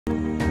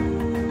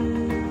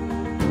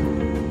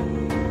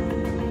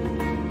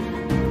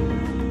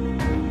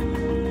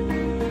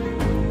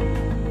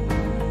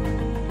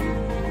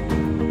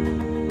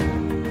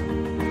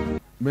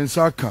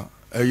mensaka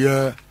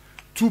 2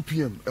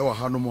 p.m. ewa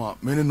hanomwa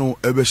mene no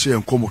ebehye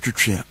enkomo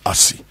twetwe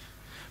ase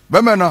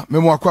bemena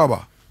memo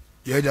akwaba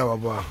yeja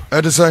baba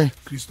edesai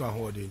Kristo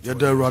ahoden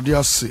yeda awurade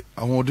ase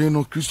ahoden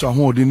no Kristo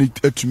ahoden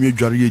atumi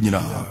adware ye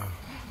nyina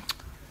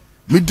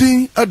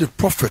midin the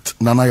prophet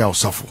Nana Yaw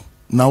Sarfo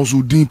now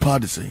so din pa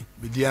de say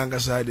midin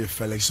angasa de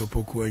Felix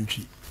Opoku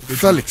Entwi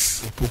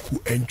Felix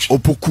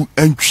Opoku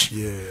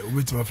Entwi yeah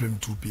obetima from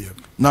 2 p.m.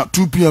 na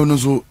 2 p.m. no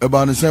so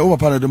eba ne say o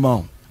papa de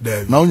ma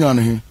na onya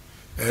ne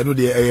he no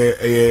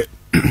de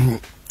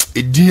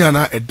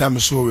Ediana edam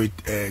so with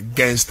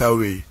gangster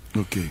way.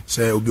 Okay.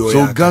 So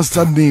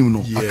gangster name no.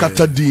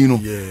 Akata din no.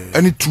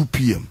 Any 2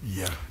 p.m.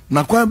 Yeah.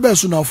 Na kwa be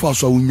so na for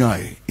so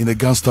unyae in a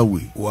gangster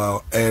way.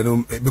 Wow.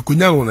 Be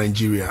kunya no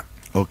Nigeria.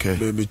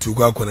 Okay. Be to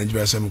go ko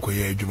Nigeria sem ko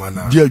ye adwuma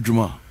na. Di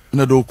adwuma.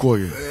 Na do ko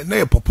ye. Na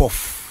ye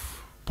popof.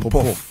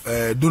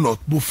 Do not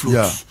bo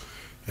float.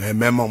 Yeah.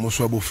 Mema mo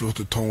so bo float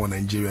to ton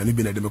Nigeria ni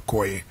bi na de me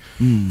ko ye.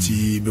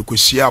 Ti me ko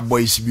share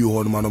boys bi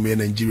ho no ma no me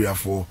Nigeria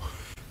for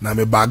na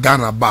me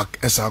bagana back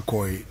esa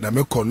koi na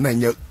me kon na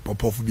nye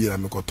popofu bi na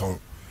me koton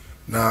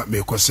na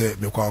me ko se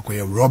me kwa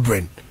akoye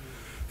robbery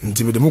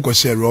nti me de mo ko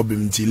share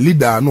robbery nti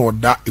leader na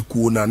oda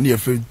ekuo na na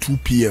fe 2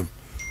 p.m.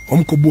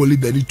 Ko bo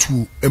leader ni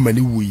 2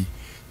 emani wui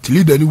ti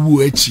leader ni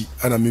wu achi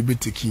ana me be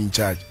take in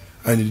charge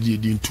and di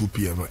 2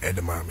 p.m.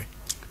 edemame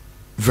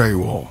very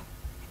well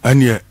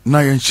anye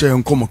na yen share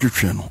nkomo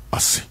twetwe no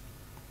ase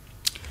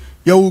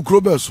ya wu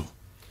krobeso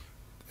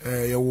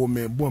ya wo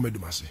me Boama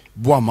Dumasi.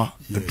 Boama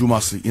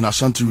Dumasi in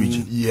Ashanti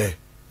region.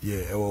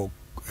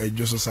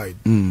 Just side.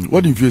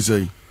 What did you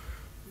say?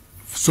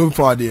 So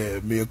far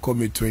there me call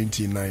me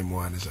 29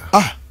 more.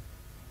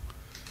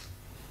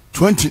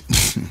 20.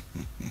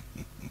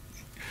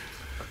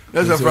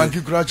 There's a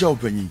Frankie Cratcher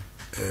opening.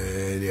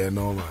 Yeah,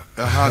 normal.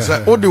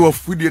 Say all they were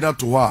food na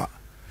to her.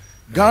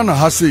 Ghana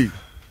has say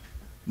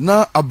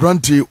na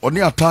abrante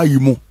oni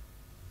atayimo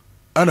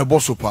ana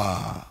bosso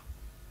pa.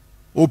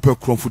 Ope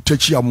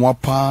kromfutachi amwa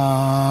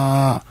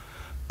pa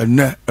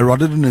ene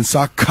erade de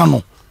nsa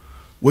kano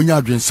wonya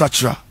adwen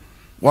sachra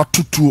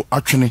watutu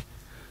atwene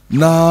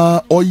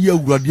na oye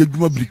awurade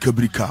adwuma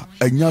brika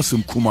anya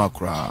asem kuma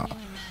akra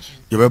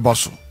yebeba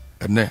so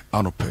ene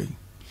anopay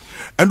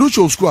endo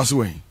show school ase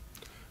wen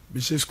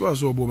bi se school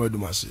ase Boama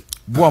Dumasi.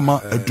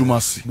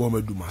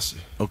 Boama Dumasi.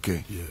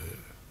 Okay.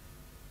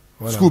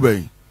 Yeah. School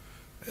bay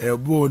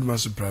Boama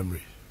Dumasi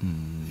primary.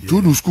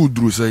 To do school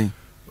through saying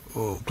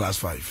class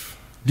 5.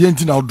 The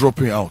engine now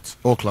dropping out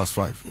all class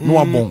 5. No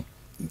one born.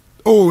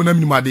 Oh, na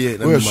me my dear.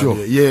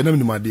 Yeah, na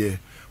me my dear.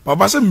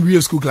 Papa say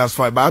me school class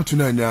 5, but up to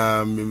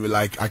now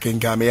like I can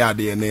come here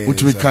there na.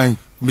 Utimi kan.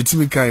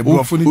 Mitimi kan. Bo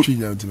afo ni twi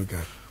nya mitimi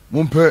kan.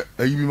 Mompe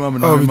ayi mama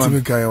na. Oh,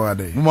 mitimi kan wa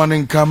dey. Mama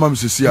nen kan mama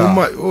sisi a.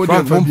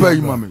 Mompe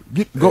ayi mama.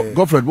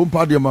 Godfred, mompe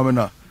ade mama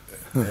na.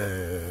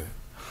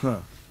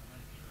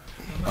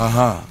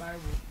 Aha.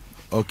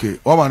 Okay,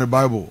 what about the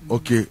Bible?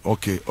 Okay.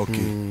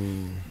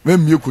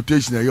 When me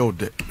quotation a yo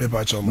de.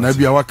 Na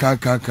bia wa kan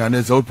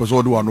na say o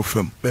person do one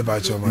fam.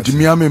 Nti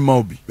me am ma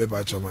obi.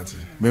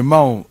 Me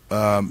ma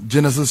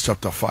Genesis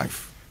chapter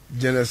 5.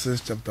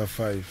 Genesis chapter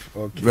 5.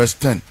 Okay. Verse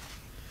 10.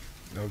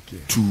 Okay.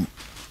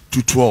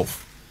 To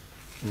 12.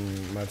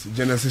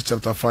 Genesis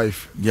chapter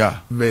 5. Yeah.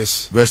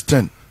 Verse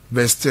 10.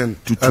 Verse 10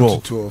 to 12.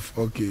 Up to 12.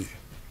 Okay.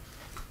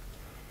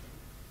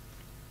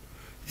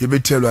 You be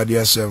tell what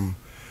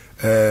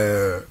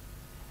the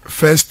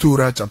First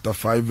Torah chapter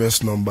 5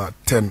 verse number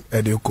 10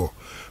 edeko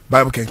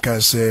Bible can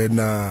say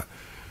na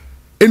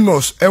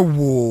Enos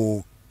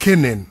ewo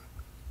Canaan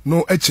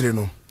no echire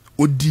no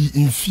odi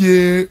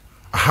mfie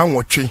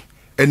ahanwotwe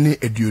ene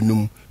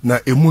aduonum na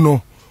emu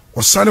no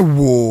osane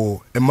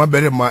wo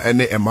emaberema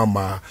ene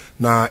emama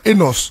na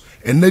Enos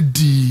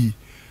enadi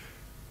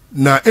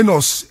na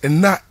Enos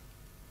ena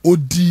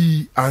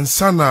odi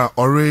ansana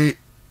ore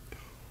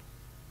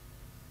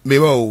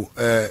mewo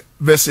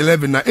verse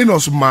 11 na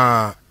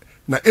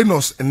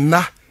Enos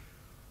na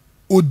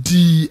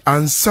odi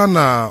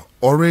ansana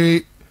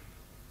ore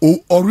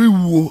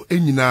wo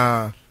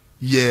enyina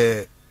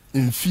ye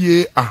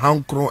mfie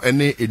ahankro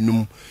ene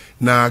enum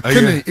na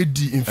kene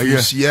edi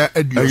mfiesia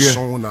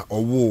aduoson na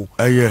owo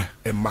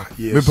ema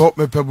yes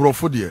me pe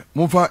brofo de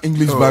momfa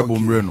English Bible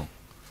mre no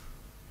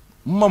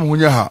mmam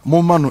honya ha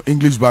momma no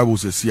English Bible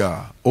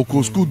sesia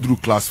oko school through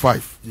class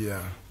 5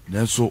 yeah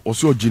then so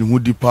oso ogini hu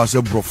di pass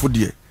brofo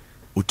de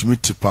otimi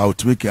tipa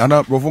otimi ke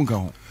ana brofo nka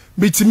ho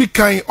metimi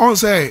kan on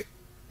say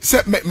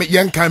me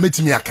yen kan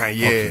metimi akan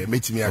ye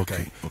metimi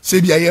akan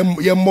say bia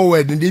ye mo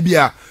word de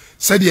bia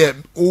say de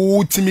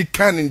o timi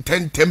kan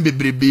intentem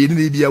bebrebe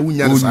ne bia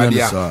wunya no sa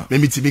dia me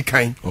metimi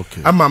kan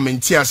ama me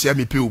nti ase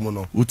me pe mu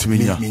no utimi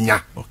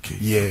nya okay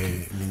yeah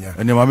minya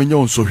ene ma me nya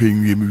onso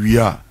hwenwie me wi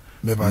a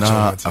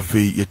na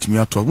afei yetimi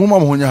ato mo ma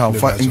mo nya ha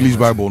fa English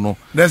Bible no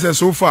there's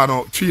so far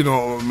no twi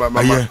no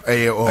mama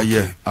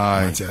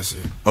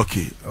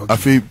okay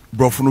afei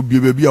brofo no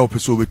bia bia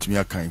opeso betimi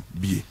akan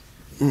bie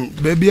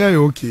baby are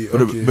okay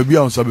baby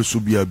on sabe so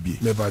bia bie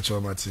me ba cho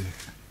mate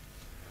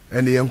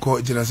and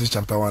the Genesis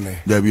chapter 1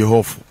 there be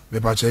hopeful me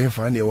ba cho him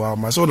fa na wa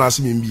ma so na ase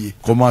me bie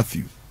ko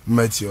Matthew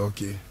Matthew,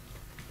 okay.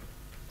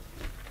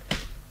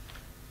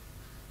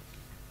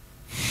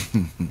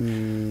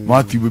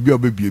 Matthew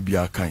baby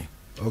akan.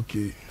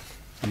 Okay.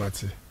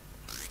 Matthew.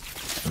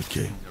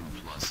 Okay.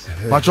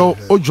 Pacho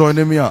o join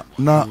me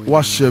na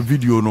wa share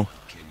video no.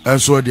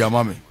 Enso de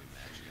ama me.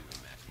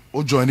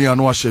 O join me na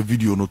wa share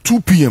video no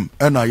 2 p.m.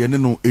 na ye ne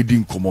no edi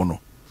nkomo no.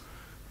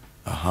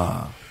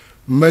 Aha.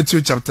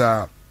 Matthew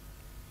chapter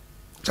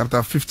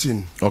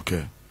 15.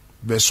 Okay.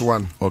 Verse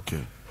 1. Okay.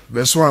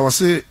 Verse 1 was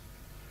say,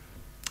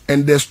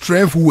 and the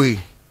strength way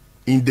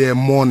in the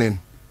morning,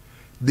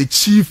 the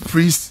chief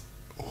priest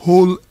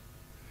whole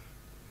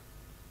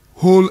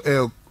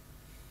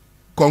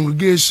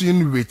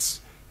congregation with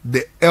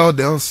the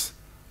elders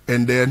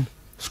and then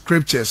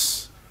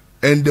scriptures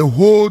and the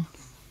whole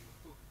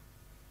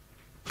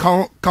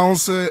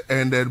council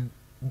and the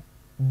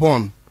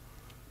bond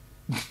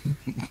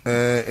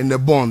in the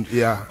bond,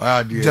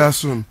 yeah, just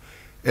soon,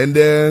 and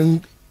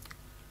then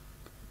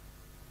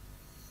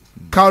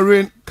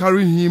carrying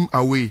him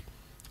away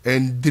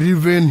and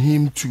driven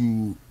him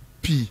to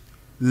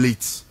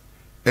Pilate,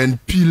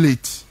 and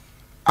Pilate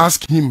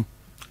asked him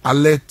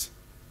alert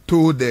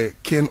to the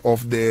king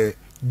of the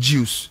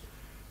Jews,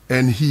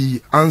 and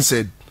he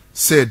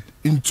said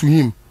unto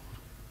him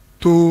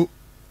to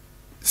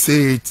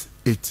say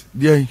it.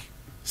 Yeah,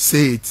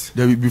 say it.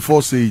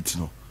 Before say it,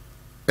 no.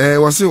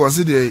 Was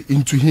it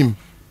into him?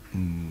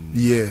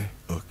 Yeah.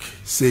 Okay.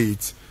 Say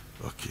it.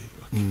 Okay.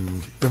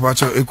 The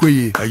bacho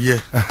ekoye.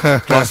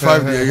 Class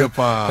 5 ye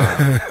pa.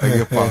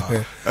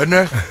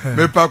 Ene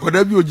me pa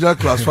koda bi ogira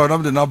class 5 na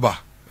de naba.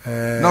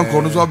 Na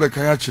nko no so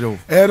abekan ya kire wo.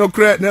 No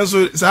cre na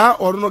so sa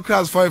or no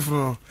class 5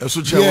 no.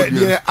 Eso che wo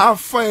dia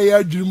afa ya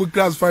adwuru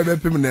class 5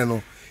 epem ne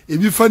no.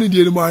 Ebi fani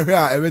die no ahwe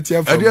a ebeti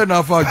afa. Ade na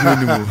afa adwuru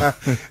ni mo.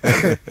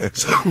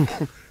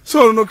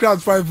 So no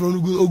class 5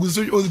 no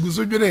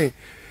oguso dwene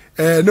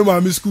no ma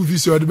mi school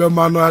fees o de be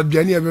ma no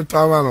aduane e be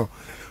tawa no.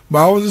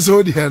 Ba wo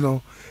so de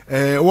no.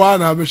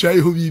 One have a shy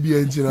who be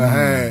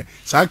engineer,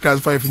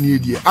 class 5 near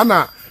dear.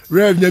 Anna,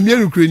 Rev Nana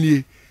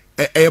Ukraine,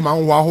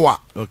 man wahua.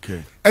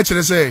 Okay.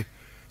 Actually, say,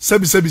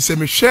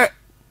 Sebi, share.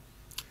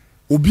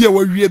 Ubi a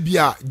warrior be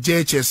a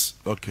JHS.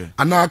 Okay.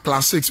 Anna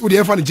class 6. Would you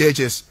ever find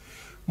JHS?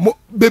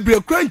 Baby,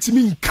 a crying to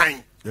me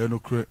kind. Yeah, no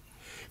credit.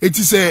 It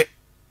is a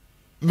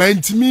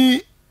man to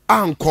me,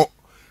 uncle.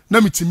 Na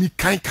me to me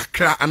kind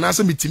kakra, and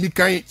answer me to me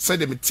kind, said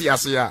the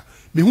Metiasia.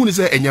 Me who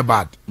say any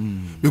bad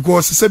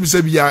because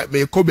sebi ya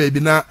me ko baby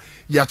na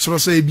ya chro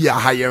say bi a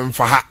ha yem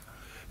fa ha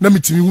na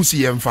metimi hu si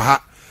yem fa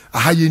ha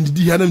aha ye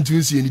ndidi ha na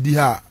metimi si ndidi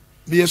ha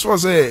me yeso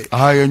say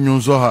aha ye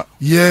nyunso ha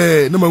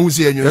yeah na ma hu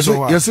si ye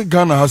nyunso ha yes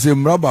Ghana ha say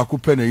mra ba ko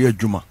pe na ye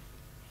adwuma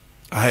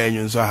aha ye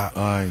nyunso ha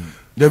ai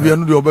da bi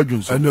anu de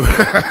obadwunso enu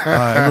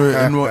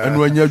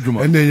anya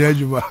adwuma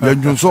ye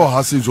nyunso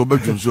ha say so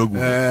obadwunso agu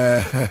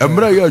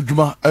emra ye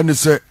adwuma ene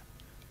say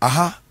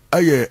aha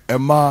aye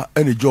ema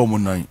ene jomu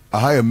nan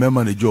aha ye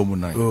mema ne jomu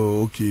nan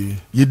oh okay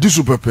ye di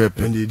super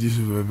pepe and ye di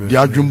super pepe di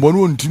adwumbo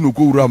no nti no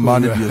ko wura ma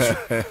ne die so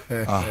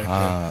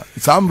aha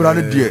sambra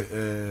ne die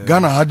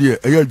Ghana ha die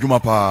eye adwuma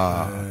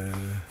pa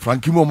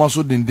Frankie mo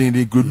maso denden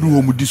de gredu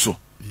ho mu di so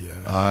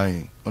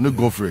ai on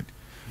go for it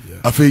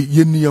afa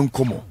ye ni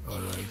enkomo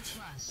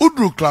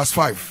Oduro class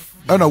 5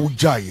 ana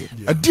wujaye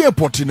a dear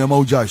potty na ma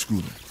wujaye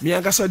school me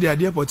angasa de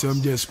dear potty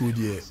am je school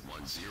there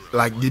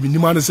like the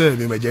minimum say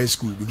me je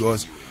school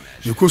because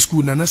you go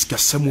school na naska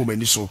semo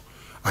mani so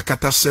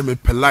akata semi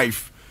per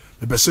life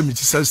the person me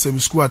say semi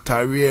school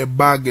atare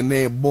bag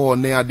na ball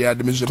na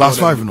ade me class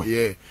 5 no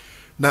yeah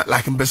na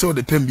like me say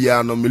the time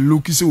bia no me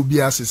look say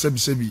obi ase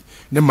sebi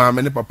ne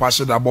mama ne papa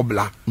she da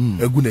bobla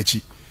egu na chi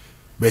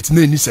but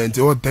na ni sente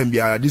o time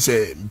bia this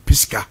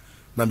piska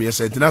na me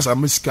sente na sa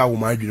piska wo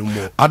ma adwene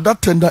mo at that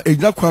tender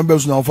age na kwan be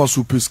so na offer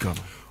so piska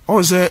no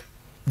on say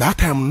that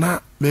time na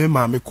me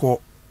mama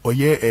ko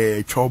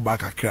oye chow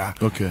back akra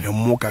okay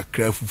emo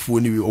kakra fufuo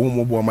ni we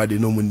omo boama de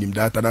no munim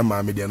data na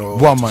maame de no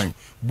boama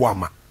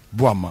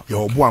ye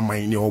oboama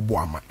ni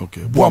oboama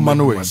okay boama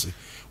no we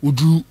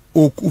udu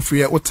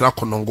ofie otra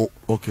konongo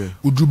okay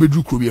udu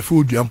bedru kro be fe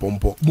odua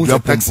mpompo mo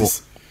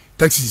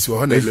taxis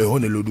wo na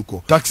le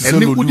loduko taxis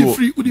no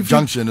do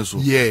junction so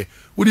yeah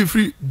udi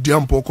free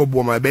diampo ko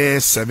boama be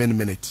 7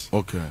 minutes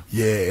okay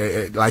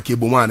yeah like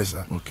ebomane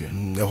sa okay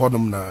e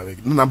hodom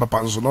na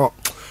papa so no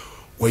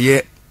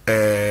oye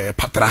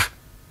patra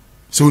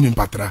so unim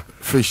patra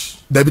fish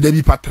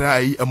dabi patra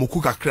ai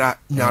amoku kakra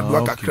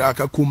nyadwa kakra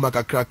ka kuma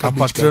kakra ka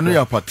patra no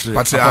ya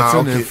patra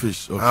okay.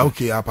 Fish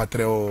okay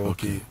patra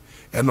okay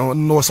eno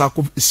no sa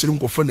ko isirim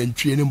ko fa na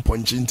ntwie ne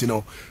mponche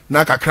ntino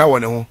na kakra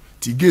wone ho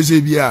ti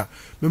geze bia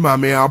me ma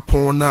me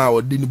apon na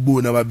odi ni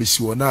bo na ba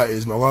besi wona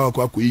is ma wa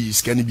ko akoyi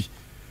scan bi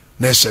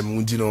na esem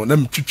ntino na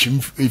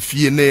mtwitwim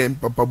efie ne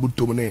papa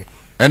butom ne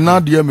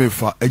ena de me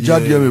fa eja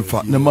de me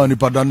fa ne ma ni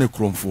pada ne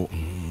kromfo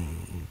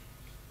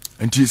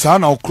nti sa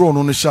na okro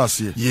no hye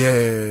ase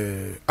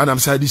yeah anam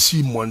sa de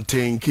si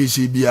mountain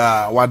kesi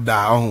bia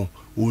wada ho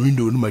o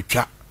window no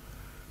matwa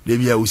de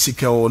bia o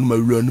sika o no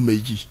mawura no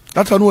maji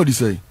that one what you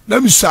say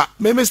let me start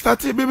me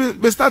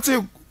start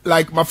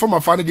like my former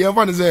father the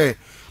ever say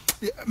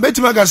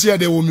Metima say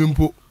they will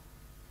mimpo.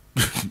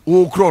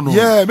 Oh, chrono.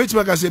 Yeah,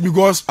 Metima say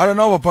because I don't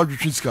know about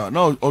Patricia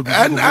now.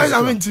 And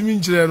I went to mean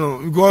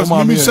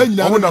because me saying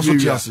that that's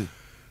what you say.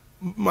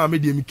 Mammy,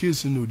 the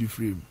case no the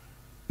frame.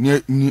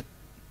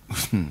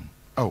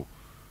 Oh,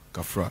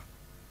 Kafra.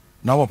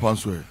 Now upon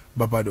swear.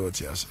 Papa do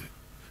what you say.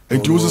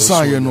 And you was a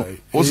sign, no.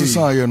 Was a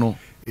sign, no.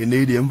 In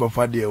the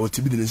Papa there, or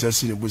to be the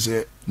necessary was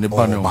a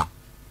Nebano.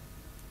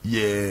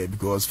 Yeah,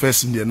 because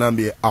first in the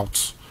number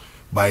out.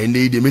 By in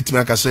the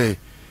Metima say,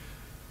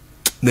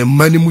 the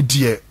money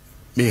mudia.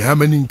 Me how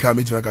many income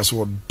it make us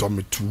done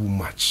me too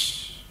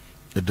much.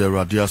 The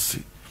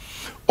radiasi.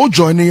 O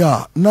join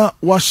ya na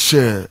wa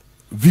share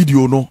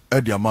video no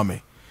e dia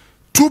mame.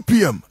 2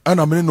 p.m.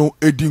 and I'm no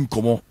edin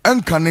komo.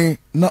 Enkane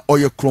na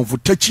oye kronfo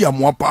tachi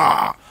amoa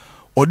pa.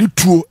 Odi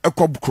tuo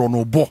ekob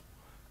krono bo.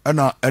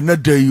 Ena ene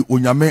day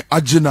onyame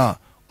agina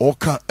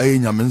oka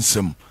nyame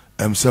nsem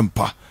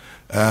emsempa.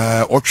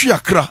 Otwe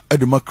akra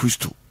edema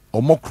Kristo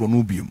omo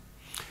krono biem.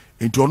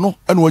 Enti ono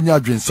ena onya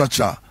adwen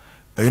sacha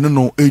ene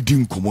no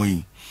edin komo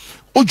yi.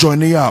 O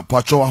join ya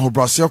pacho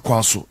ahobrase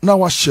kwaso na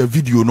wa share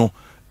video no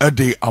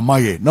ede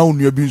amaye na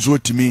onua bi nso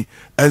timi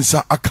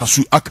ensa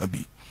akasu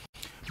akabi.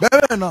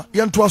 Bebe na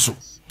yento aso.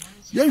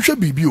 Yenhwe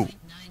bibio.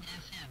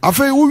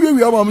 Afei wo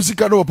wiwi ama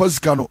musika no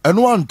opasika no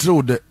eno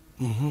antre de.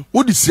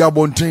 Wo di si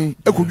abonten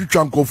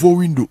ekodwitwa nkofo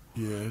window.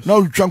 Na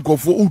witwa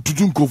nkofo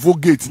ututu nkofo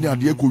gate ni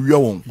ade ekowia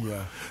won.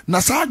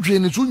 Na sa adwe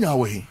ne so nya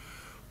we.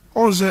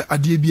 Onze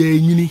ade bia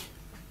enyini.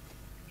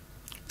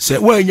 Se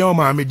wa nya o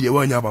ma me de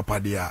wa nya papa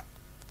de a.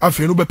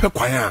 Afei no bepe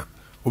kwan a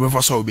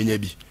obefa so obenya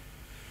bi.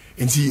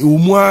 Enti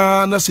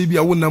omua na se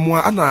bia wonam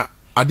a ana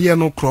ade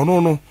no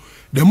krono no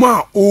de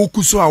ma o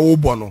kuso a wo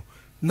bo no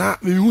na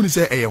me hu ni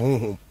se eye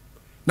honhom.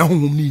 Na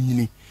honhom ni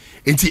nyini.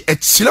 Enti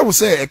ekire wo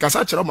se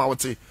ekasa kire ma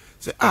wote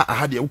se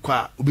aha de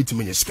ukwa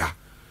obetime nya sika.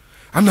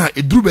 Ana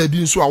eduru ba bi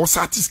nso a wo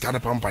sa sika na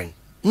pampan.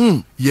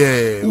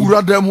 Yeah.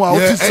 Ura dem ho a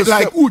wote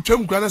like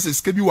utwam kra na se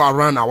sika bi wa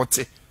ran na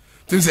wote.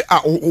 Tin say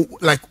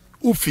like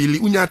u feel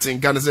unya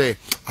tinga na say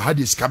aha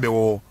de sika be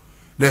wo.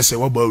 Na say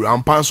wo ba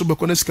ampan so be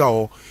ko na sika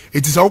o.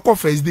 It is our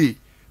first day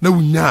na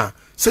unya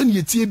se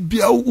ne tie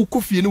bia u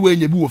Kofi ne wa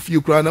nya bi wo fie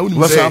kra na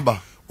unu say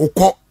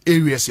ukọ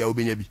areas ya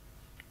obenya bi.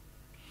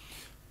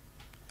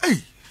 Hey.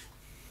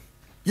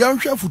 Ya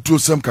nhwa futuo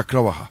sem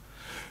kakra wa ha.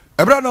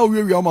 Ebra na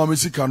owie o ma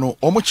mesika no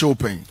omo che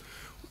open.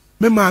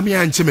 Me ma me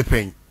anche me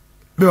pen.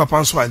 Me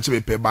papa nso anche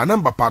me pen ba na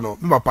papa no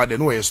me papa de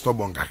no we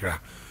stubborn kakra.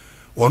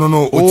 Ono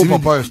no o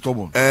papa is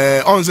stubborn.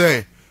 On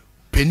say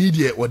penny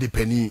de o de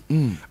penny.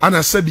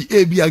 Ana sabi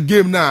a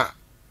game na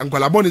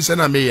ankwala boni se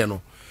na meye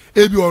no.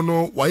 Ebi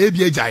ono wa ye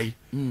bi agai.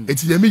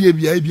 Eti de meye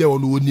bi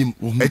ono onim.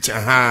 Eche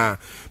ha.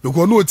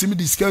 Because no otimi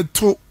disca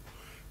to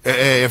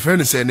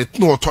friend say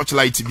no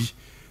torchlight bi.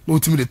 No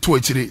otimi de to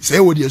echire. Say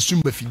wo de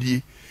assume ba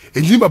fidie.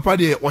 Enyi papa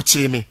de o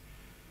che me.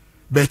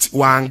 But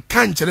wan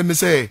kan chere me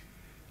say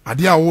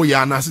ade a wo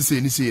ya na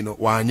sese ni sei no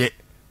wanye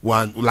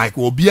wan like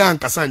obi an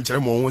kasa nchere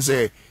mo wo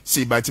say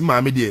but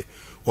ma me de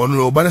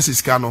ono oba na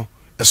sisika no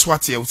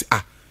eswate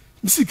e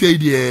misika yi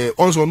de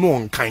onso no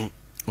onkan.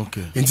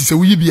 Okay. Enti se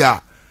wi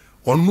bia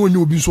ono onye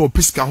obi so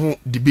opesika ho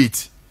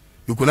debate.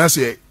 You could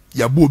say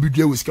ya bo obi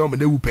dua wesika mo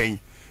na wu pen.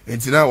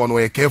 Enti na ono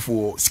ye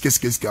careful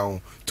sika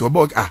ho to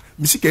about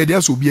misika yi de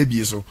aso obi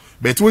abie so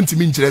but won't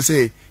me nchere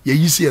say ye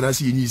yisi na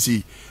say ye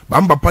yisi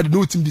ba papa de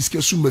no tim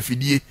discuss so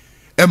mafidie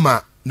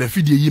ema na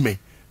fidie yi me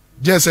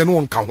just say no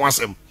one can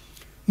wasem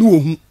no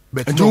hu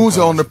but and you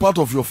say on the part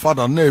of your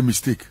father na a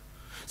mistake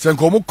say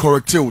nko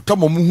correct you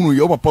tamo mu hunu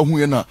ye papa hu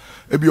ye na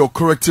e bi o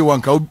correct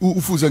one ka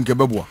ufu se nke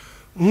beboa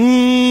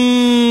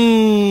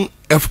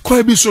if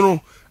kwa bi so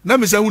no na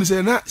me say hu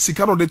say na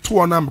sika no de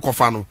to na me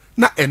kofa no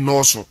na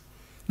enoso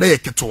na ye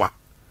ketoa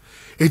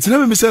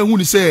etina me say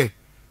hu say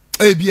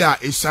e bia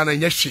esana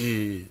nya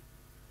hwe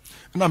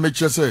na me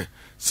che say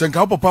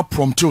senka papa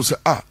prompt you say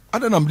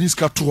ada na mdi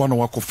ska to na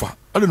wakofa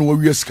ada na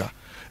wawie ska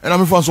ena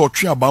me fa so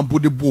otwe abampo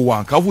de bo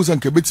wa ka fu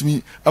senka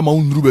betimi ama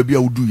unuru ba bia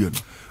udu ye no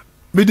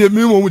me de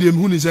me mo de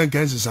hu ni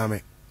senka nsesa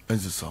me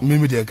ensesa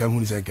me de ka hu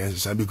ni senka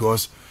nsesa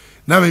because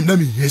na me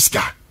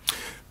yeska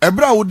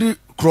ebra wo de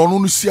krono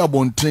no si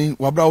abonten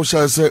wabra wo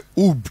sha say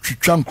u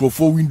twitwa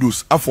nkrofo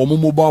windows afọ mo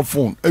mobile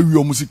phone awi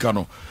o musika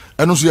no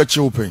eno so ye che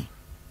open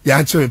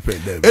ya che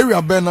open dem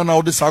area ben na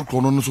wo de sa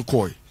krono no so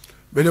koi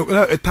be de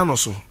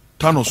etanoso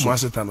Thanos.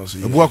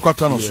 Ebu akwa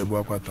Thanos.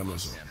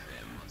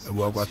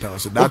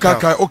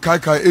 Okay,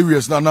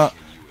 areas na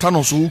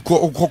Thanos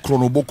uko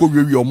krono boko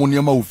wiwi omo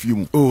niema ofie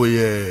mu. Oh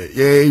yeah.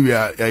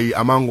 Yeah,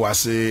 amango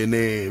ase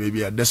ne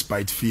maybe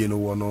despite fear no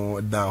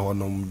wono down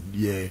honom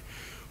yeah.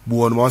 Bu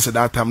won mo say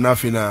that time na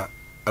fi na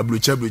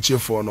abluche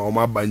for no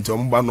ma ba nti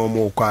omba no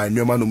mo kwa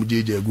nyoma no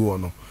mjeje egu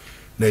wono.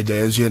 Na eja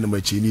yenso ye na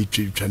machi ni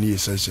twani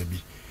esanse bi.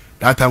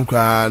 That time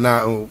kwa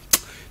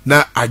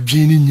na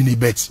adwini nyini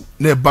bet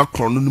na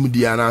background no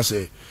di ana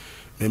say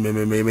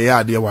me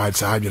ya de wa ha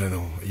adwene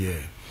no yeah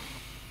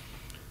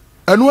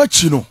anu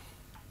achi no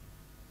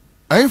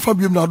ayin fa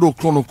biem na do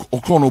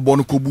krono bo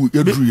no kobu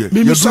yedru ye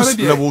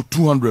level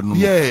 200 no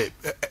yeah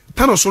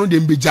Thanos no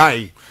dem be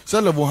jai.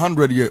 Say level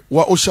 100 ye.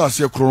 Wa o sha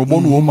se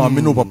kronobo no ma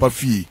me no papa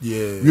fie.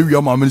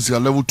 We ma me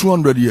level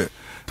 200 ye.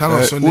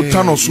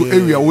 Thanos so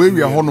area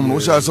honom no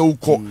sha se wo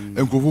kọ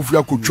enkofofu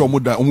akotwa mo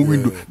da omo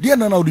window. De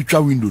na wo de twa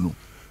window no.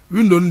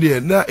 Window no de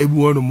na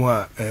ebu honom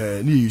a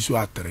ni yusu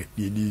atre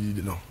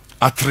no.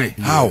 Atre.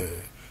 How?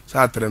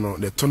 Sa atre no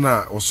de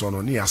tona oso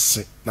no ni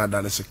ase na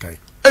da ne sekan.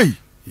 Hey.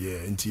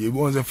 Yeah, nti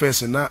ebu on the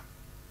first na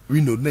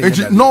window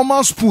na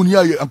normal spoon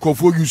ya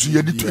ankofo use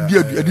ye di no.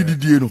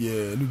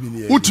 Yeah, no bi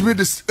ni. Ultimate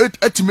this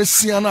etime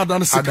sia na da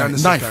ne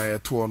sekan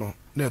knife. To no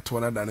na to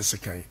na da ne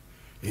sekan.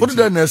 What did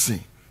that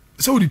nursing?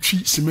 So the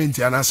tree cement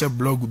and I said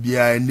blog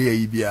bia and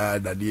there bia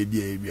that they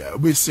bia.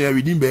 We say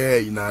we didn't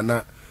be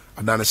na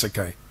adana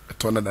sekai. A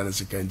ton of adana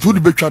sekai.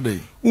 Food be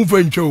trade.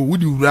 Unfencho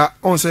would you ra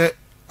on say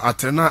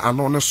atena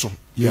anone so.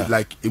 Yeah,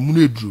 like a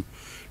munedru.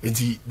 And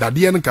that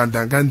the end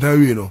can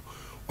you know.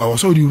 I was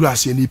so the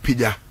ras any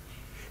pija.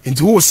 And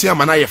to all see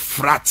man I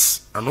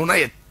frats and on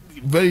I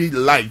very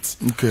light.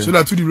 Okay. So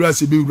that to the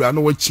ras be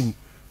no watching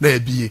there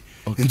be.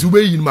 And to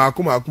be in my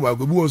kuma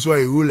go so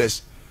a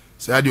rulers.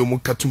 Say ade omo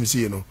katum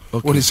see no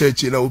what the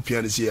search na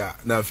opia ne see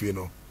na afi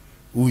no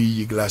wo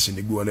yi glass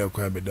ne gu na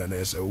kwa beda na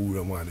esa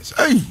wura mu ane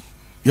hey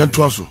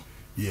yanto aso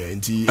yeah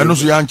enti eno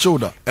so yanche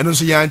da eno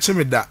so yanche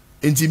me da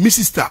enti mi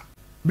sister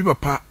bi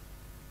papa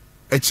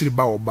akiri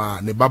ba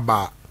oba ne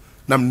baba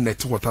nam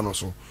net wota no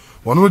so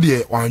wono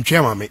de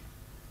wantwe ma me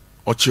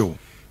ochewo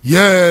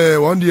yeah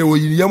one day wo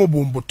yi yam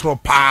bombo tro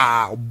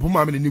pa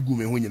obuma me ne gu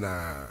me ho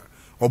nyina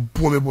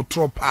obo me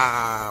botro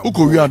pa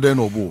uko wi adan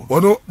no obo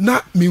wono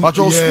na mi but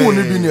your spoon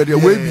ni bi ne de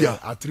we bia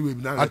atri we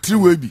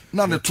bi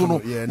na ne to no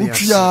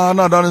utwia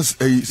na adan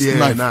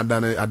knife na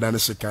adan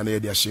sika na ye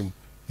de ahyem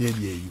ye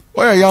de yi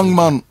oya young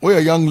man oya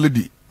young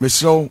lady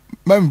mesro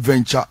mem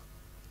venture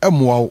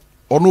emoa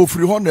ono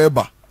ofiri ho na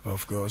eba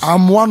of course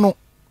amoa no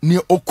ne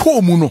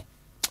okomu no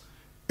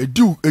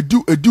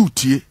edu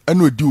tie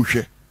eno edu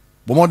hwe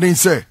bomodin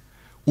se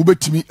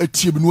wobetimi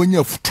atie bi no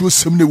anya futuo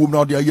sem na ewom na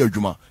ode aye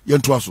adwuma ye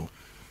nto aso.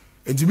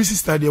 And to Mrs.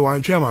 Study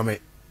one chair, mamma.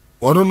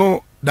 Or don't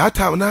know that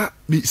time now,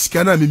 the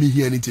scanner me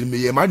here until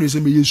me, a man is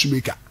a me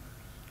shoemaker.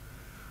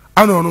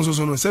 I don't know,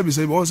 so no service,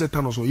 I was a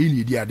tunnel, so you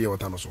need the idea of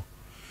tunnel.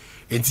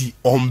 And he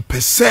on per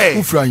se,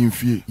 who fry in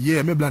fear.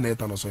 Yeah, me bland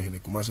tunnel so here,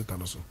 Kumasi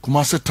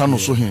tunnel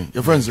so here.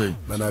 Your friends say,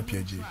 Nana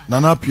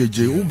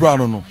PJ, who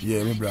brown no?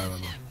 Yeah, me brown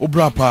no. Who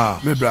brown pa?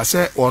 Me bra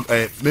say on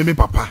me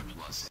papa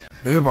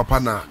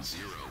na.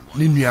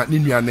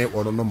 Ninya ne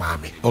or no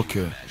mame.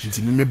 Okay.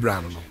 Nti me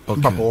brown no.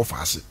 Papa wo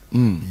fase.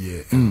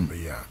 Yeah.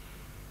 Yeah.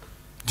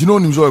 Do you know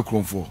him so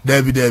for?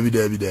 Debbie.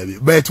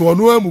 But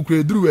one am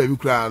kure duru we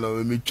kura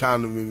no me twa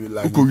no me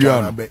like.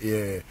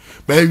 Yeah.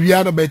 But we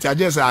are no bet I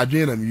just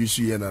adwen am use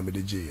here na me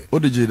de je.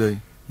 What the je dey?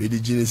 Me de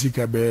je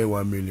sika be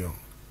 1 million.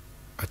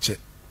 Ache.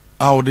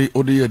 Ah ode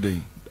ye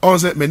dey. On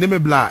say me ne me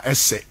bla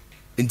ese.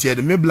 Nti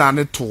de me bla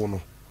ne to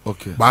no.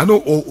 Okay. Ba no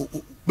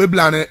me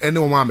bla ne ene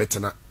o ma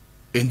metena.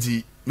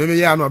 Nti me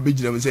ya no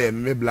abegina me say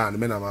me bland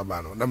me na ma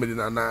ba no na me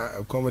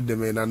na come de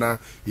me na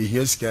e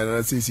here scan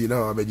na see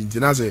na abegina nti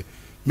na say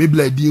me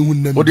blad di hu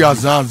na me odi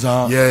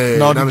azanza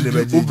na me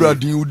de obra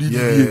di udi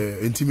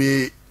yeah nti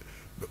me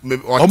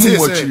o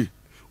te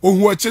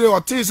ohu akire o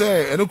te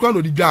say eno kra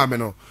no di dwa me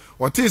no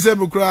o te say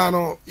me kra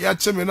no ya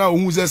che me na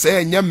ohu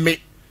say enye me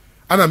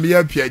ana me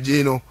ya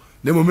piaje no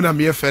na mo me na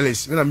me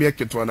Felix me na me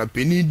keto na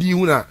peni di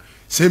hu na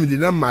say me di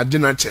na ma de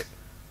na che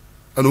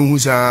ano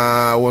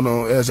husa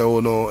wono esa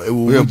wono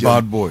ewu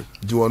bad boy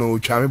do wono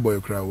chame boy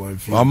cry one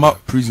film I'm a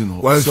prisoner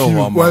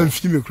one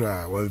film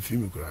cry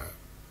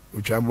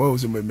ucham boy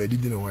was me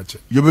did na watch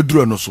you be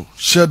duro no so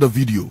share the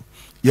video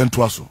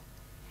yento aso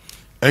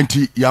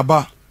enti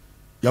yaba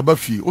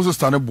fi o so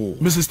stand bo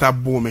Mrs.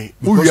 Tabo me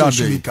because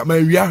shoemaker my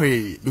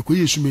wiare because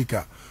you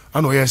shoemaker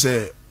ano ye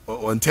say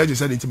on tell you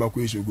said intima ko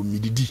yesu go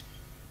mididi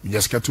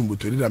minyaska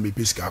tumboto ni na me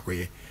peska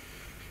akoye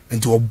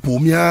enti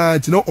obomia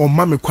enti no on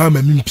ma me kwa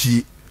ma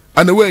mimpie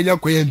ana we nya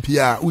koye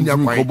mpia unya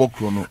kwai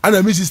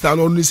ana mi sister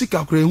no no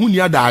sika kora hu ni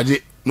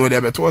adaje no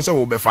de beto se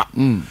wo befa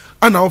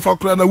ana wo fa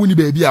kora na wuni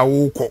ba bia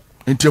wo kọ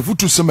enti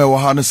afutu sema wo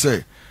ha ne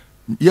se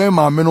ye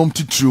ma menom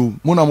titru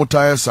mo na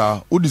motaye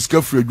sa o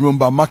discover adwuma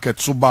ba market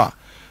so ba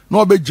na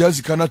obegya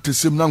sika na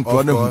tesem na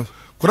nkwa na hu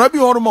kora bi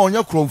horo ma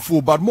onya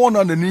kromfo but mo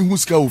na ni hu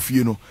sika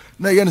ofie no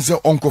na ye ne se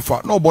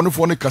onkofa na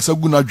obonefo ne kasa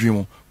gu na dwen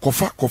mo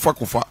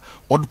kofa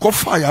od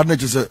kofa ya na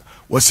che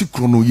wasi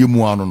krono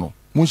yemu ano no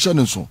mo hye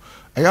ne so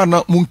aya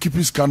na mo keep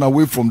his can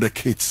away from the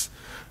kids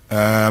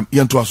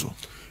yento aso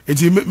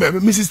enti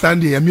Mrs.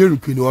 Standing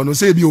American no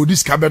say bi odi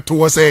sika beto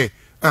wo say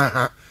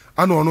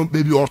ano no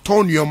baby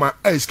oton yoma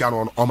iska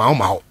no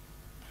oma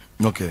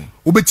okay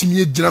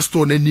obetimi ejina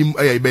store na nim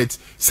bet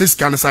six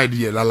can side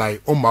here la lai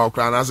oma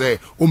okra na say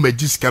o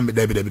magiska me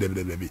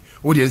debi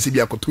o de nse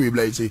bi akoto e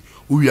bla say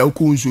o wi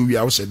akọ nso wi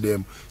a wo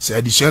sedem say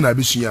addition na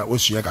besua wo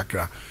sua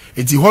kakra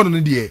enti hono no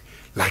de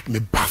like me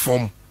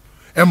perform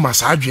emma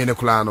sa adwen ne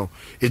kula no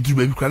eduru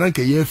baby kula na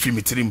nka ye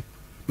afimitirim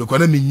be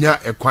kwana menya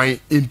ekwan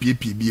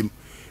MPP biem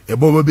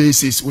ebo be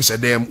says wo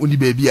sedem oni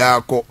baby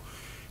akọ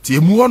ti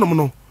emu hono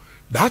no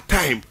that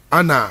time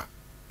ana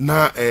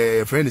na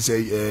friend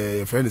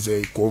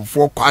say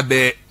for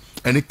kwade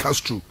any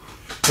Castro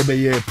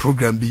ebe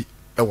program bi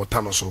e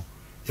wota no so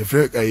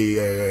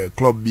ye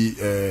club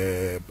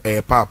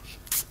bi pub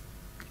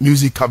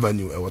Music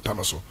Avenue e wota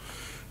no so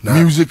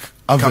Music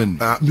Avenue.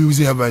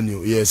 Music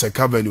Avenue, yes, a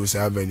Avenue,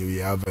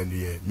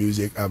 Avenue,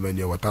 Music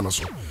Avenue, what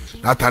so.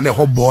 That and a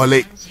hot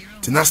ball,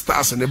 Tina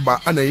stars and a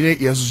bar, and I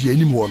ain't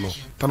any more, no,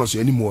 Thanos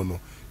any more, no.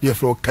 Dear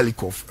Flo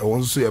Kalikov, I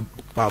want to say a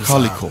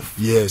Kalikov,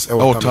 yes,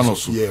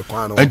 Thanos, yeah,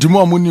 and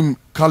tomorrow morning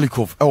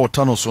Kalikov, our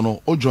Thanos,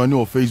 no, or join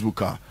your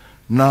Facebook,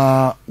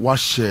 na what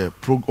share,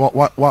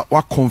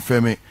 what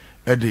confirm it,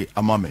 Eddie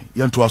Amame,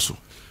 Yantuaso.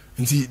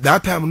 And see,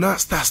 that time, not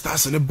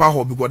stars and a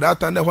bar, because that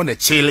time they want a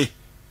chili,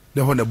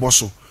 they want a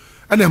bosso.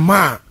 And a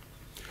man,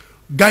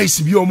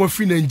 guys, be almost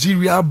free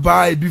Nigeria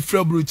by be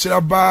February,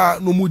 ba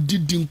no more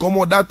did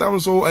come that time.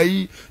 So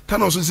I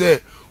Thanos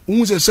say,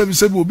 who say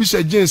 7 will be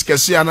said James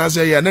Cassia and I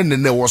say, and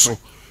then there was so.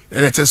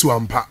 And it says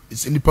one part,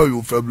 it's in the power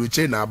of February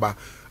chain.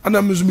 And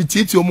I'm using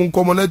it your moon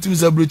common to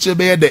Mr. Bruce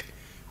Bede.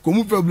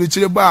 Come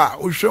February bar,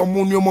 or show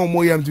moon your mom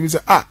more yam to say,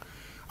 ah,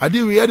 I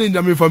did we had in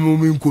the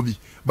family Kobe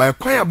by a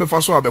choir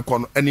before so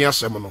abecon any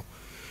seminal.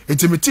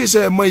 Intimate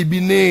say might be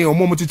nay or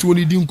moment to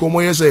only didn't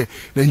come say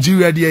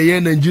Nigeria the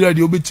Nigeria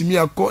the obey me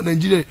a court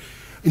Nigeria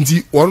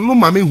into one no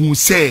mammy who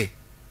say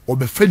or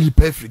be friendly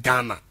perfect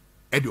Ghana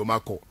Edio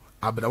Marco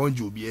Abda want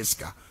you be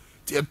eska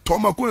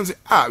Tomako and say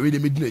ah really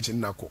midnight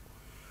in Nako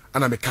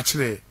and I'm a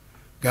catcher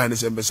Ghana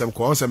some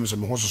call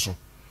some horses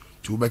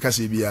to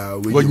Becasibia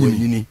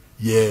with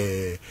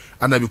yeah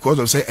and because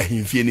of say a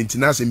him feeling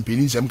international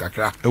pinning some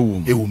kakra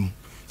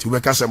to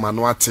work as a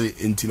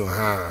manuate into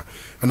ha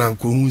and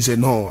uncle who said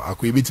no I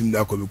could beat him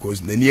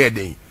because the near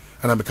day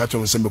and I'm a catcher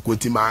on some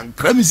quoting man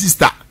crabby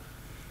sister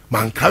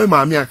man carry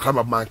mammy and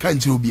crab man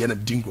can't you be in a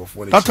drink of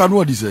one that's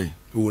what he say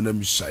oh let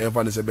me say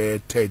everyone is about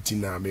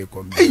 13 now may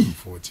come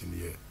 14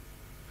 years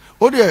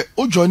oh there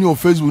oh join your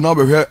Facebook now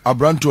be here a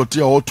brand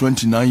to all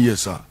 29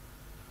 years sir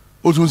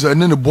oh to say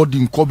any body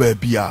in Kobe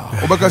bia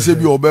obaka say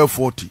be over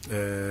 40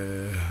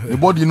 the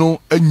body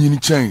no any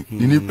chain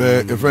ni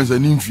a friends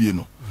and infie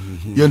no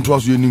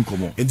Yentwas you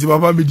ninkomo. Enti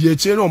baba me die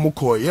che no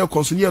moko ye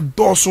konso ne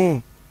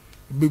doso.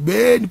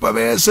 Be nipa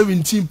be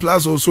 17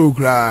 plus or so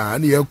kra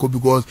na ye ko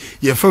because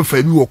ye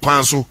fanfa bi wo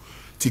kwan so.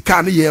 Ti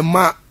ka ne ye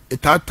ma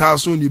etata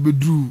so ne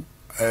bedru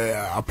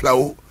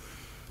aplawo.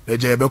 Na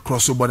je be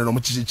cross border no mo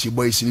chichi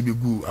boys ne bi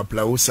gu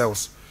aplawo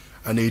cells.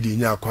 Ana edi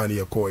nya kwan ne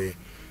ye ko ye.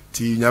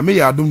 Ti nyame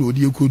ya adom na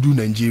odi ekodu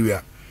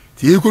Nigeria.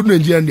 Ti ekodu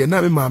Nigeria ne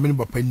na me ma me ne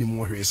papa ni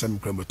mo hwe sam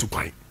kra matu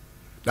kwan.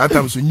 That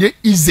time so nye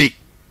easy.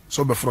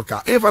 So be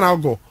froka. If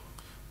an go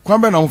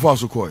Kwambe na mfa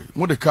so koi.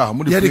 Mo de car,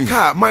 mo de the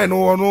car, mine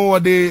no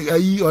de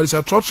ayi or is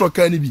a trot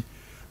car ni bi.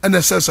 And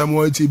the sense am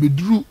what be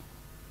drew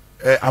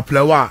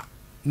aplawa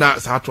na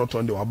sa trot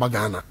on the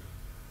Wabagana.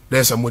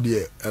 There's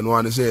somebody and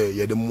one say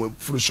yeah the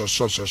full short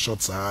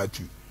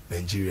to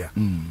Nigeria.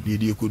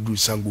 They could do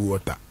Sangu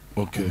water.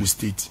 Okay. Ogun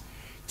State.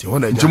 Ti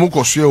wona Jimo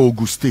kosue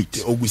Ogun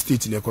State. Ogun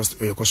State ne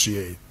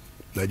kosue.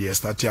 Na the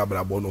start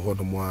abrabo no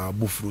hodo mo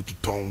abufru to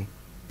ton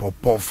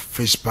pop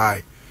fish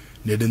pie.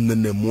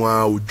 Nedenne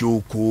moi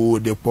ojoko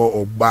depo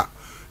ogba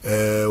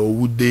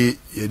owude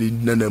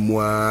yedenne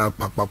moi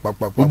pak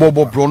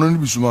bobo brono ni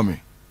bisuma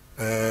me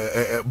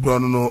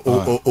brono no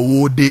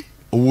owode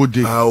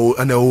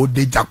ana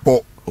owode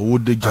jakpo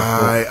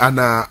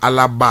ana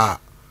alaba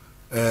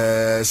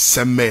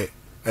seme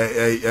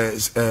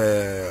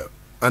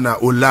ana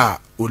ola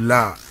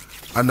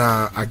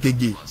ana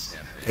agege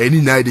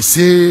any na the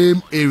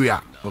same area.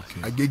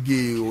 Okay.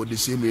 Agege or the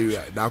same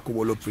area. That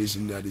Kobolo place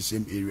in the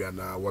same area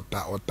na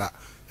water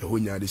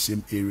Ehonya the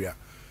same area.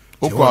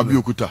 Oko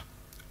Abiyokuta.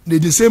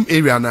 The same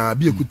area na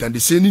Abiyokuta the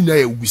same in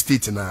Ogun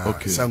State na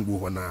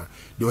Sango na.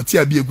 The Oti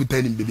Abiyokuta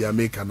in baby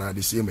America na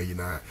the same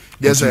na.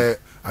 There's a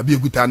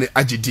Abiyokuta ne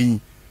Ajidin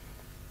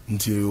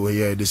until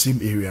we the same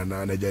area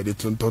na na jade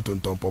tonton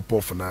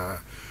pop na.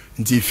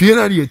 Until fear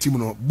na team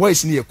no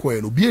boys ni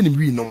ekọ no bi anim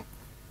wi no.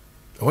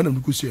 E wona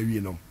mko so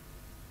wi no.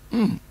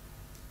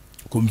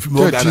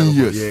 13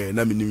 years. Yeah,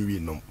 na me wi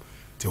no.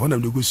 Te wona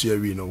mko so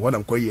wi no. Wona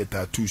mko ye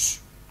tattoos.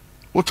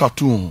 O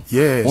tattoo?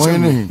 Yeah.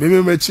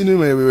 Me chini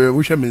me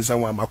hwe me nsa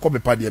wa makobe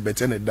pa de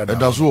bete na dada.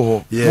 Da so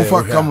ho. Mo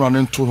fa camera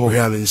ne nto ho.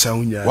 Hwe me nsa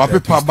hunya. Wa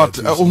pepa but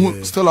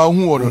still a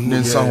hu woro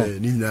ne nsa ho.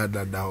 Ni na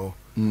dada ho.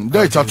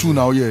 Dey tattoo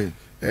now yeah.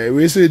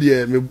 We say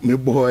de me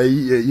bo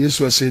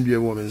Yesu asendue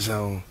wo me nsa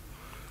ho.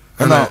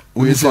 Ana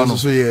we say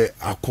so ye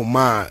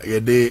akoma ye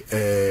de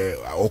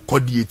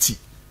okodi eti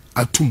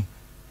atum.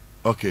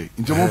 Okay,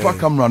 into mo fa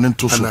camera ne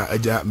nto so. Ana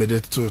aja me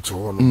de to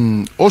ho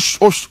no.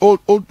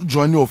 O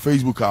join your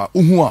Facebook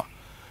uhu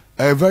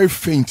a very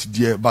faint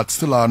there, but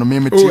still no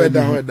me tell you.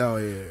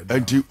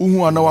 And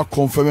uhu na wa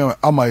confirm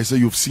am say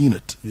you've seen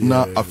it.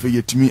 Na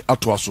afeyetimi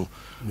atoaso.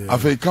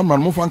 Afey camera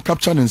mo fa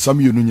capture ne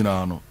nsam ye no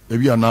nyina no.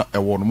 Ebi ana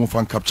ewo no mo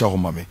fa capture ho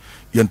mame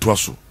ye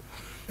ntoaso.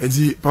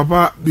 Enti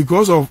papa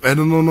because of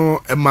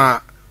no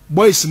ema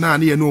boys na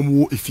na ye no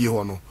mo efie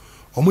ho no.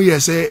 Omo ye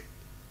say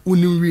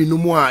unimwi no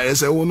mo a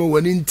ese wo no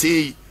wani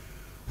ntei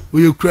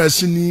we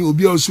crash ni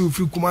obi a so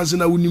free Kumasi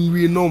na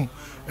unimwi no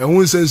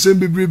won sensem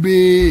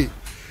bebrebe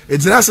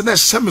edzina se na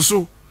hyem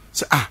so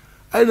se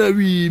I na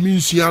wi mi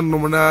nsuan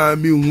nom na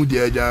mi hu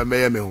de agya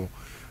meye me ho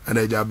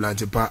ana agya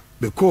blanche pa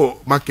be ko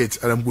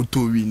market ana go to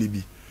wi ni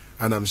bi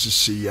ana am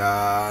hye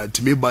ya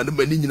timi ba ne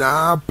mani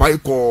nyina pai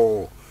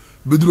ko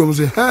beduro mo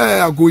se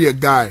hey I go ye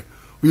guy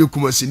we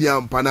Kumasi ni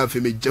ampa na fe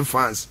me je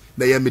fans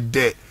na ye me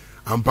de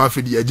ampa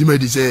fe di agima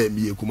di say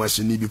me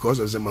Kumasi ni because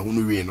of say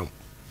mahunu wi no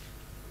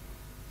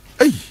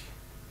hey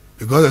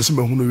because of say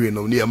mahunu wi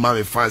no ni e ma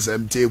me fans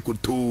am take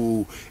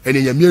to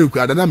eni nya me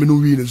reku na me no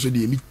wi no so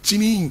di me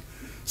chini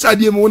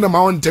sadie mo na ma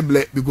on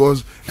table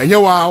because enye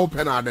wa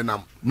open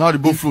adenam now the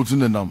boat float in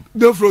the nam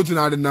the float in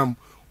adenam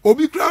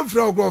obi kran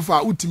fra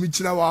fa utimi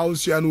china wa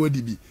osua no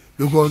wadi bi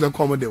because the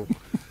commode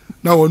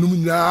na wonum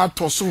nyina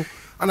atoso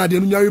ana de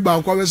no nyari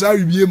ba kwa wesa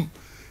ribiem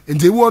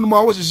enti won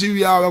ma wo sisi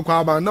wi a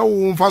kwa ba na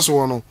wo mfa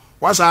so no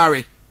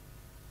wasare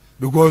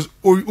because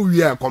o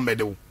wi a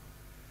commode wo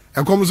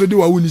enkom so de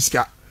wa woni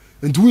sika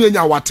enti wo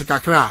nya wate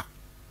kakra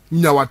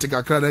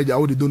na ja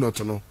wo de donut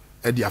no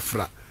e de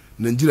afra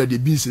Nigeria de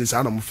business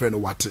ana mo frɛ no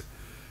wate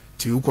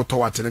ti ukoto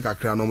wate ne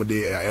kakra no mo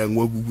de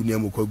enwa gugu ne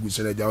mo kwagu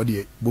se na ja wo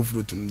de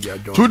bofruit no dia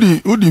join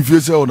to the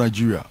face of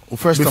Nigeria o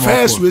first time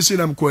first we see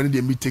nam ko ne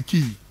de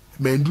miteki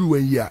mandru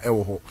wan yi a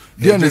ewo ho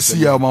dia na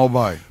see ya ma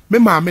buy me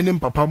ma me ne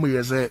papa mo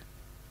ye se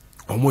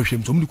omo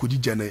hwem to mo de kodi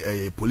gya na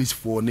police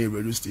for na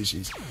radio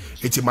stations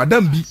eti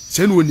madam bi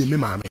se no ni me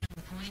ma me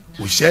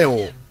o share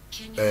o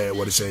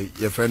what they say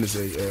your friend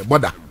say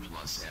border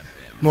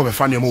no be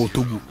fan mo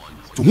Togo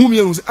to whom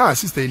you say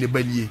sister in the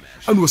baniye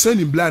and we send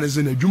him blind as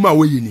in a juma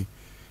way ni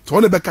to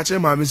one be catch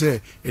ma me say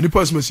any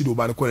person see do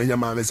ba ko nya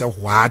ma me say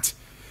what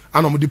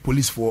and am the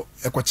police for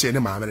e ko che ne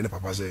ma me ne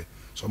papa say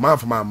so man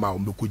for ma o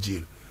be ko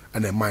jail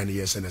and a mine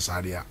yes and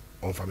sadia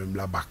on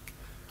family back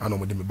and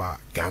am de me ba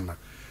Ghana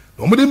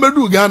no mo de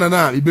bedu Ghana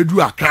na e bedu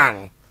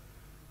akan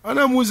and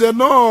am say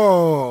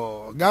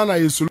no Ghana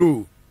is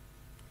slow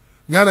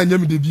Ghana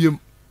nyam de biem.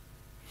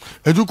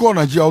 And you call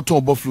Nigeria out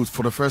of float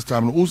for the first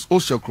time. Who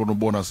shall chrono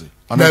bonus?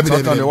 And that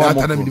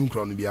time we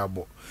chrono be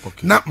abo.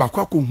 Na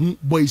makwako hu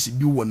boys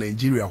bi wo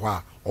Nigeria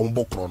hwa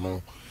ombo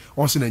chrono.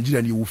 On say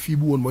Nigeria you will feel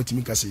one what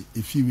me say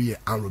if you we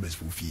armed robbers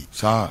for fee.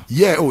 Sir.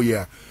 Yeah, oh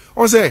yeah.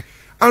 On say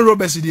armed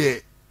robbers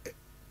there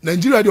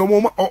Nigeria the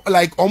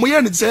like omo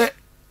ye ne say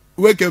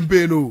we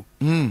campaign oh.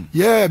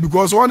 Yeah,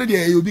 because one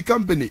day you be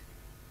company.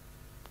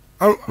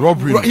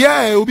 Robbery.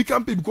 Yeah, it will be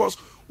company because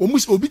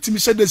almost obitimi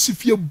said the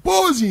sifie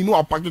bozi no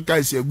apake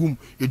kai se gum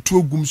etu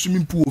ogum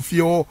swimming pool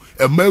ofie o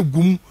e ma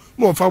gum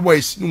no fa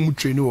boys no mu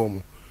train o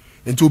mo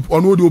enti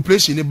ono the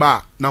operation ni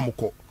ba na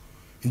moko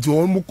enti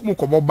on mu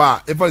ko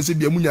ba e fa se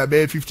bia munya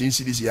be 15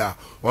 cedis ya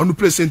ono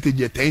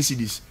percentage 10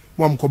 cedis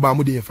mo am ko ba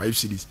mo de 5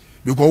 cedis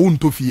because on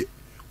to fie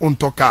on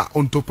to car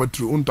on to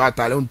petrol on to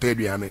atale on to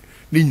aduane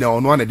ni nya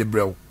ono na de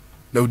brew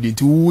na odi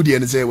enti wo de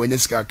ne se wanya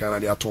sika kan na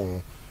de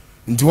aton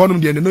enti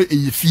wonum de no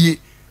e fie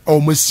o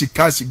mo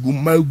sika si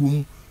gum ma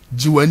gum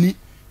jiwani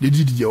de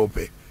didi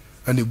ope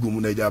ane gumu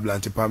na ja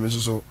blante pa me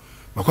so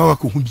makwa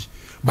ko hu bi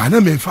ba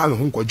na me fa me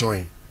ho ko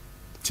join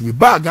ti me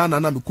ba Ghana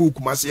na me ko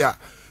Kumasi a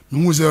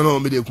me hu se no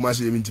me de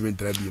Kumasi me ntimi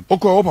ntra bi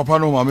o papa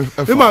no ma me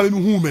ma me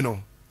hu me no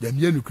dem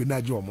ye nu na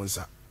je o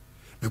monsa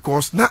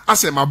because na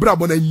ase ma bra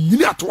bo na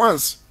nyini at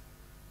once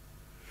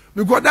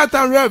because that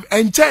time Rev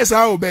and chase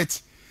how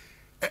bet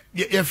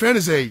your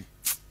friend say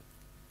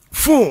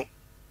phone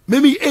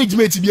maybe age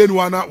mate bi enu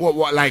ana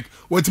like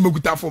what me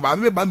kuta phone ba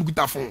me ba me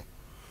kuta phone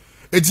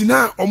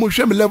etina omo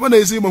hwe me level na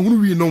ese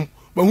mahunu wi nom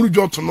mahunu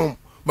joto nom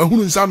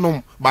mahunu nsa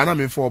nom ba na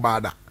me for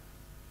bada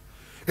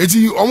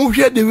eti omo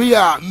hwe de we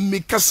a me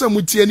kasa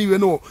mutie ni we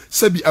no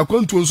sabi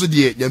akwantu nso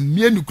de ya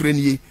mie nukure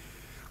ni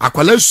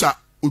akwala sua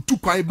otu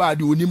kwan ba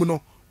de onim no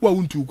wa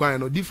wuntu kwan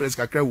no difference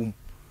kakra wum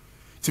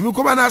ti me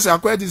ko ba na asa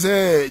akwati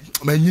se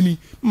manyini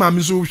ma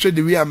me so hwe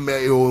de we a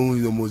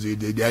mo ze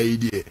de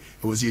idea e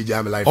wo si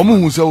jam life omo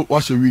hu se wa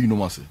hwe wi no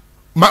ma se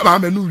ma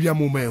me no wi a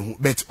mo ma hu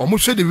but omo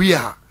hwe de we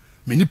a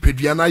meni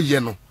pedua na ye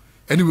no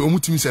anyway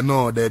omutimi se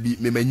no da bi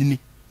me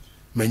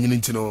manyini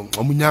ntino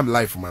omunyam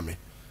life mame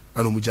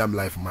ana omujam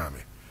life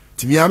mame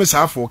timi am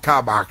sa for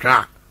car ba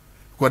kra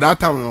ko that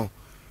time no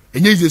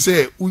enye je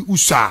say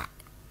usa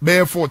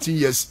be 14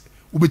 years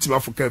ubetima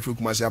for car for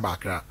Kumasi ba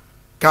kra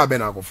ka be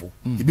na akofo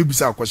e be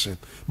bisa question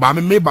ba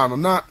me ba no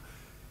na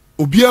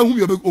obi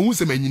ahu bi ohun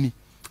se manyini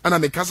ana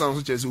me kasa no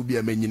so chese obi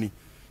a manyini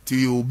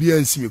ti obi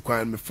ansi me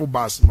kwan me full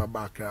bus ma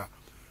ba kra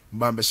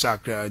ba be sha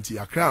kra ti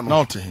akra no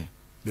not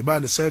the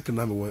band the second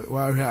na me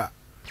wa hwa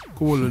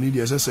ko wolo ni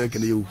dia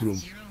second ye okurom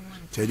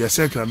te dia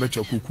second na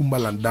becho kukumba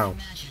land down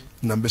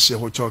na be she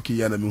ho choki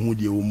ya na me hu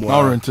die wo mo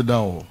now rent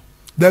down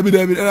David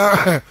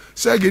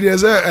second dia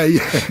say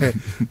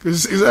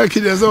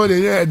second dia so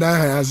de ye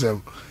dan ha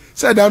asem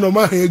say dan no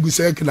ma ha egu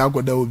second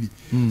akoda obi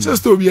say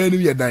sto obi ani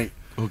ye dan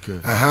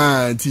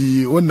okay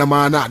ti wonna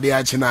ma na de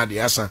a chi na de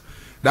asa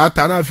that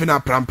na fi na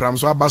pram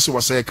so abaso wo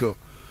cycle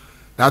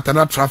that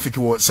na traffic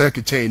wo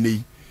cycle chain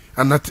ni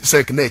and not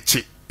cycle na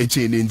chi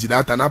eche ne nti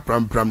data na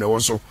pram na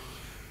woso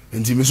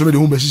nti me so me de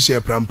hu be hihye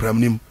pram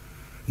nim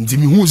nti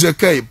me hu ze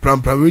kai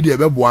pram we de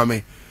be boa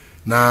me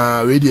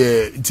na we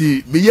dey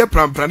nti me ye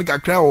pram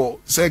kakra o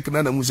sek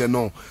na mu se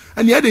no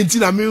ani ade nti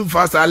na me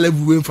fast a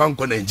level we fa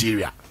nko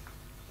Nigeria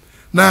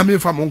na me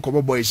fa mo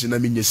nko boys na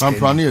me nye sek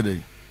pram e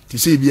dey ti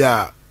say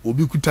bia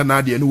obi kuta na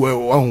ade no wo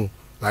ho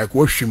like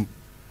wo hwem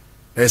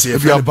e say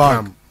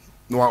pram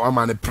no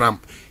amane pram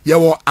ye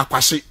wo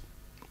akwase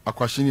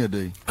ne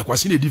dey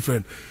akwase ne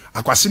different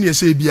akwase ne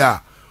say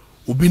bia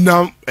obi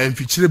na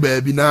mfikyire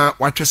ba bi na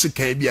watwese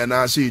kan bia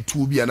na say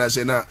etu bia na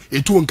say na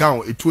etu nka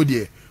ho etu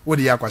de wo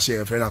de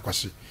akwase e friend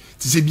akwase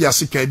ti say bia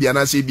sika bia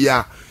na say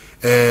bia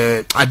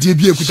ade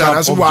bia kuta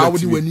na say wa wo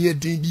de wani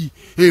edin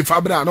bi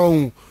fabra na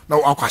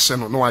akwase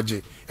no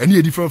waje ene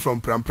e different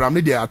from pram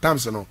ne there at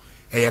times no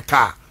e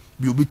car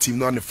bi obi team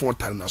no ne phone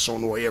tan na so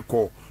no ye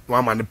call no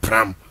ama ne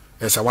pram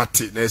esa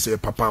wate na esa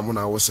papa mo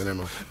na wo sene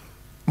no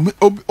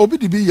obi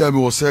di bi ya me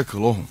wo circle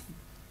ho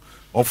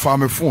of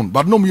farm phone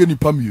but no me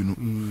nipa mienu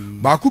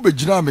ba ku be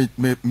gina me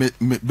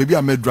baby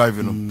am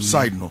driving no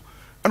side no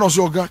and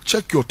also oga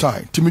check your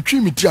time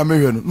timetwi mi ti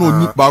amehwe no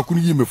ni ba ku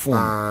yi me phone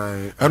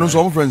and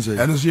also my friends say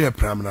and also ye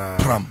pram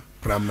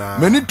na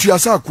many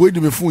tuasa ko edi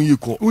me phone yi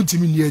ko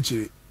untimi ni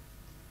akire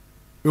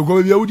e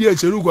ko bia udi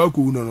akire ko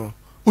akọ no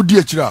udi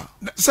akire a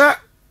say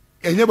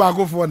enye ba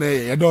akofo na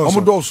ye do so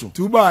omodoso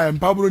tuba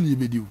empabro ni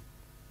bediu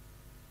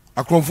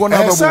akromfo na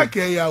babu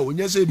sake ya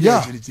onye se bi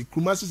akire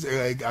Kumasi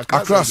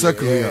akra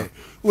sake ya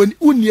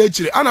uni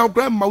akire ana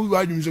okra ma wi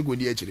adwum se ko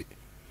ni akire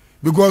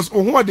because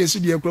ohun de se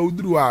de ekra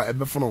uduru a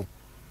ebefono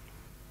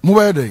mo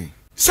ba dey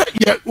say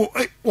ye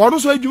wonu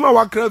so adwuma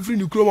wa kra free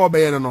ni kro ma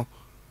obeye no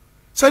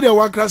say de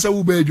wa kra se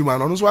wo ba adwuma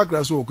no so wa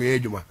kra so ko ye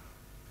adwuma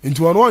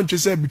nti wonu won twe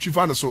se bitwi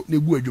fa no so na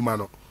egu adwuma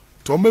no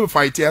to mbe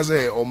fight ya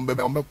say ombe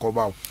ko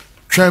ba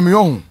twem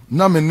yo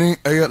na me ne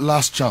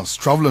last chance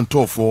traveling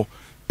tour for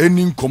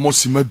any komo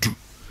simadu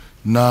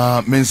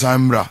na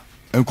mensamra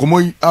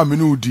enkomo yi a me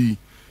no di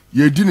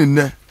ye di ne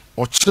ne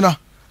ochena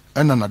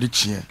ena na de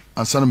chie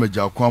ansa na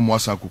magya kwa mo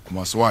asa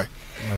kokuma so why